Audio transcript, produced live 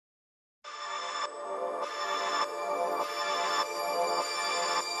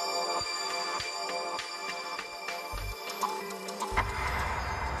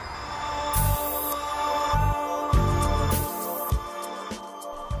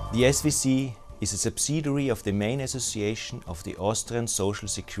The SVC is a subsidiary of the main association of the Austrian social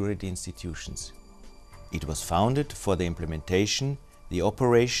security institutions. It was founded for the implementation, the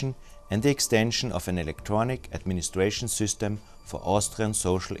operation and the extension of an electronic administration system for Austrian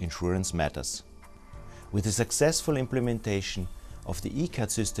social insurance matters. With the successful implementation of the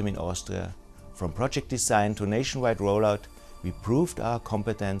e-card system in Austria, from project design to nationwide rollout, we proved our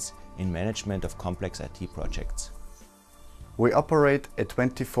competence in management of complex IT projects. We operate a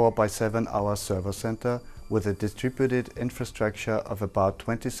 24/7-hour server center with a distributed infrastructure of about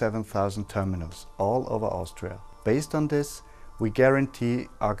 27,000 terminals all over Austria. Based on this, we guarantee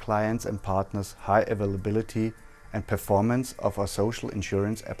our clients and partners high availability and performance of our social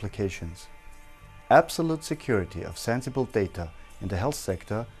insurance applications. Absolute security of sensible data in the health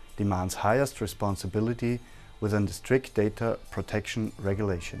sector demands highest responsibility within the strict data protection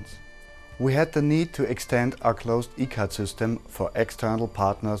regulations. We had the need to extend our closed e-card system for external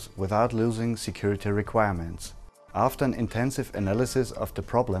partners without losing security requirements. After an intensive analysis of the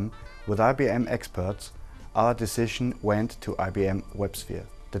problem with IBM experts, our decision went to IBM WebSphere.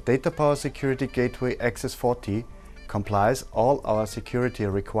 The DataPower Security Gateway Access 40 complies all our security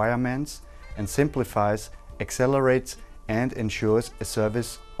requirements and simplifies, accelerates and ensures a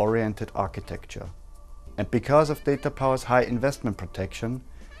service-oriented architecture. And because of DataPower's high investment protection,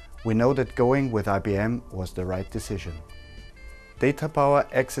 we know that going with IBM was the right decision. DataPower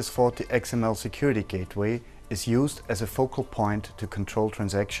Access 40 XML Security Gateway is used as a focal point to control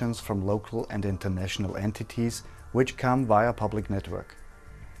transactions from local and international entities which come via public network.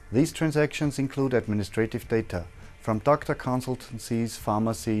 These transactions include administrative data from doctor consultancies,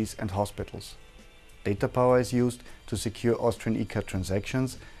 pharmacies and hospitals. DataPower is used to secure Austrian e-card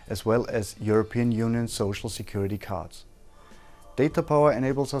transactions as well as European Union social security cards. DataPower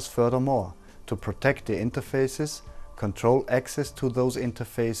enables us furthermore to protect the interfaces, control access to those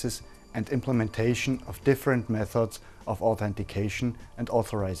interfaces and implementation of different methods of authentication and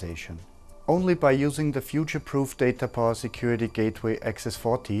authorization. Only by using the future-proof DataPower Security Gateway Access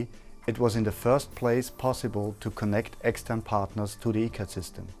 40, it was in the first place possible to connect external partners to the e-card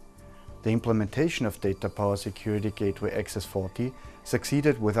system. The implementation of DataPower Security Gateway Access 40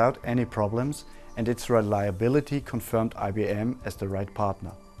 succeeded without any problems and its reliability confirmed IBM as the right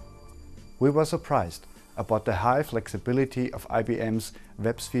partner. We were surprised about the high flexibility of IBM's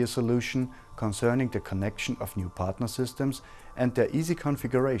WebSphere solution concerning the connection of new partner systems and their easy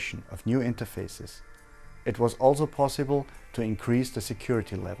configuration of new interfaces. It was also possible to increase the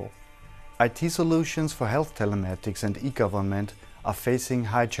security level. IT solutions for health telematics and e-government are facing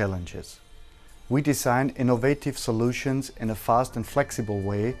high challenges. We design innovative solutions in a fast and flexible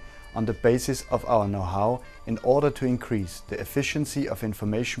way on the basis of our know-how in order to increase the efficiency of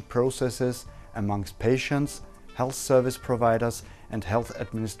information processes amongst patients, health service providers and health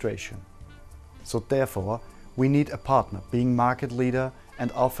administration. So therefore, we need a partner being market leader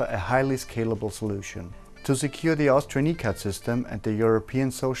and offer a highly scalable solution. To secure the Austrian e-card system and the European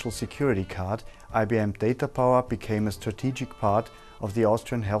Social Security Card, IBM DataPower became a strategic part of the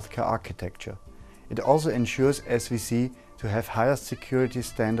Austrian healthcare architecture. It also ensures SVC to have highest security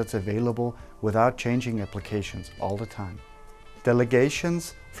standards available without changing applications all the time.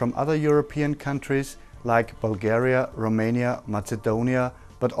 Delegations from other European countries like Bulgaria, Romania, Macedonia,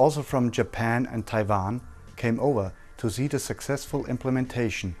 but also from Japan and Taiwan came over to see the successful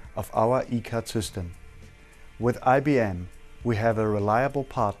implementation of our e-card system. With IBM, we have a reliable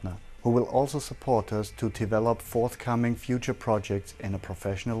partner who will also support us to develop forthcoming future projects in a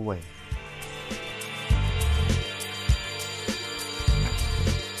professional way.